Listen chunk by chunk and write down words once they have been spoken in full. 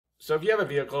So if you have a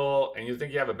vehicle and you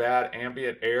think you have a bad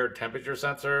ambient air temperature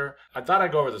sensor, I thought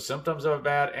I'd go over the symptoms of a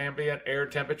bad ambient air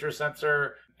temperature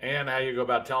sensor and how you go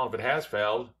about telling if it has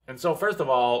failed. And so first of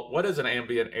all, what is an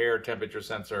ambient air temperature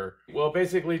sensor? Well, it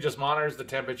basically just monitors the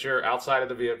temperature outside of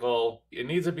the vehicle. It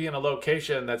needs to be in a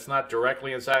location that's not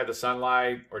directly inside of the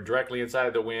sunlight or directly inside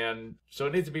of the wind. So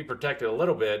it needs to be protected a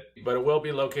little bit, but it will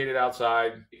be located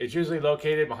outside. It's usually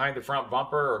located behind the front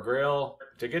bumper or grill.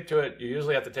 To get to it, you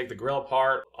usually have to take the grill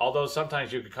apart, although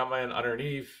sometimes you can come in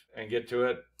underneath and get to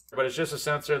it. But it's just a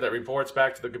sensor that reports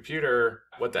back to the computer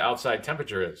what the outside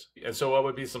temperature is. And so what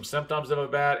would be some symptoms of a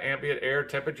bad ambient air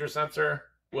temperature sensor?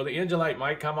 Well, the engine light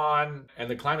might come on and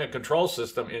the climate control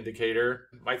system indicator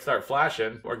might start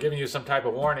flashing or giving you some type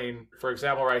of warning. For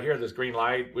example, right here, this green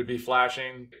light would be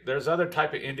flashing. There's other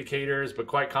type of indicators, but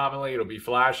quite commonly it'll be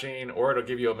flashing or it'll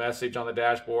give you a message on the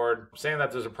dashboard saying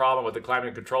that there's a problem with the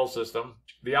climate control system.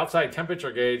 The outside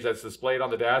temperature gauge that's displayed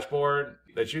on the dashboard,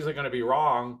 that's usually going to be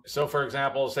wrong. So for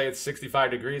example, say it's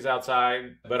 65 degrees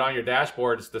outside, but on your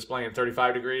dashboard it's displaying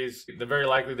 35 degrees, then very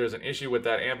likely there's an issue with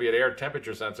that ambient air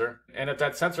temperature sensor. And if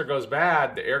that sensor goes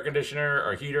bad, the air conditioner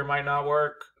or heater might not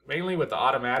work, mainly with the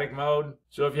automatic mode.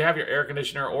 So if you have your air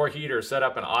conditioner or heater set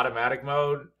up in automatic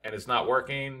mode and it's not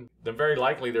working, then very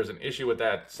likely there's an issue with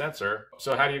that sensor.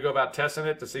 So how do you go about testing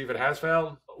it to see if it has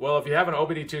failed? Well, if you have an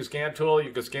OBD2 scan tool,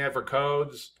 you can scan for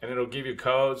codes and it'll give you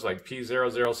codes like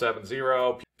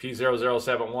P0070,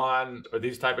 P0071, or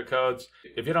these type of codes.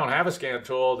 If you don't have a scan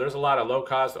tool, there's a lot of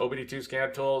low-cost OBD2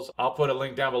 scan tools. I'll put a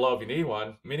link down below if you need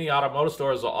one. Many automotive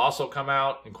stores will also come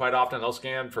out, and quite often they'll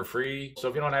scan for free. So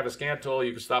if you don't have a scan tool,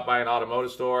 you can stop by an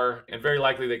automotive store, and very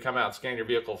likely they come out and scan your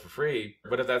vehicle for free.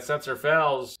 But if that sensor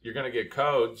fails, you're going to get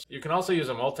codes. You can also use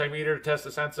a multimeter to test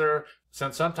the sensor,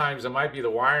 since sometimes it might be the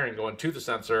wiring going to the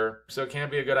sensor, so it can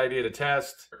be a good idea to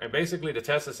test. And basically to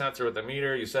test the sensor with the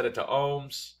meter, you set it to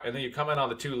ohms, and then you come in on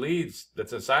the two leads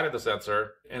that's inside of the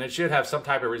sensor, and it should have some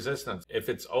type of resistance. If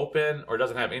it's open or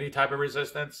doesn't have any type of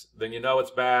resistance, then you know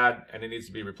it's bad and it needs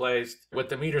to be replaced. With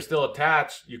the meter still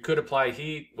attached, you could apply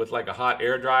heat with like a hot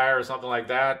air dryer or something like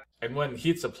that. And when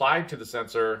heat's applied to the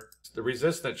sensor, the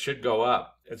resistance should go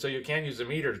up. And so you can use a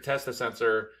meter to test the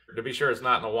sensor to be sure it's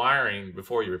not in the wiring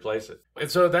before you replace it.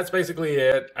 And so that's basically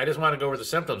it. I just want to go over the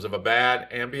symptoms of a bad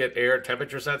ambient air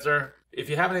temperature sensor. If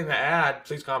you have anything to add,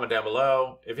 please comment down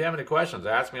below. If you have any questions,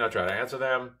 ask me. I'll try to answer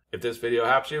them. If this video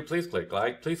helps you, please click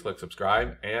like, please click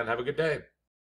subscribe, and have a good day.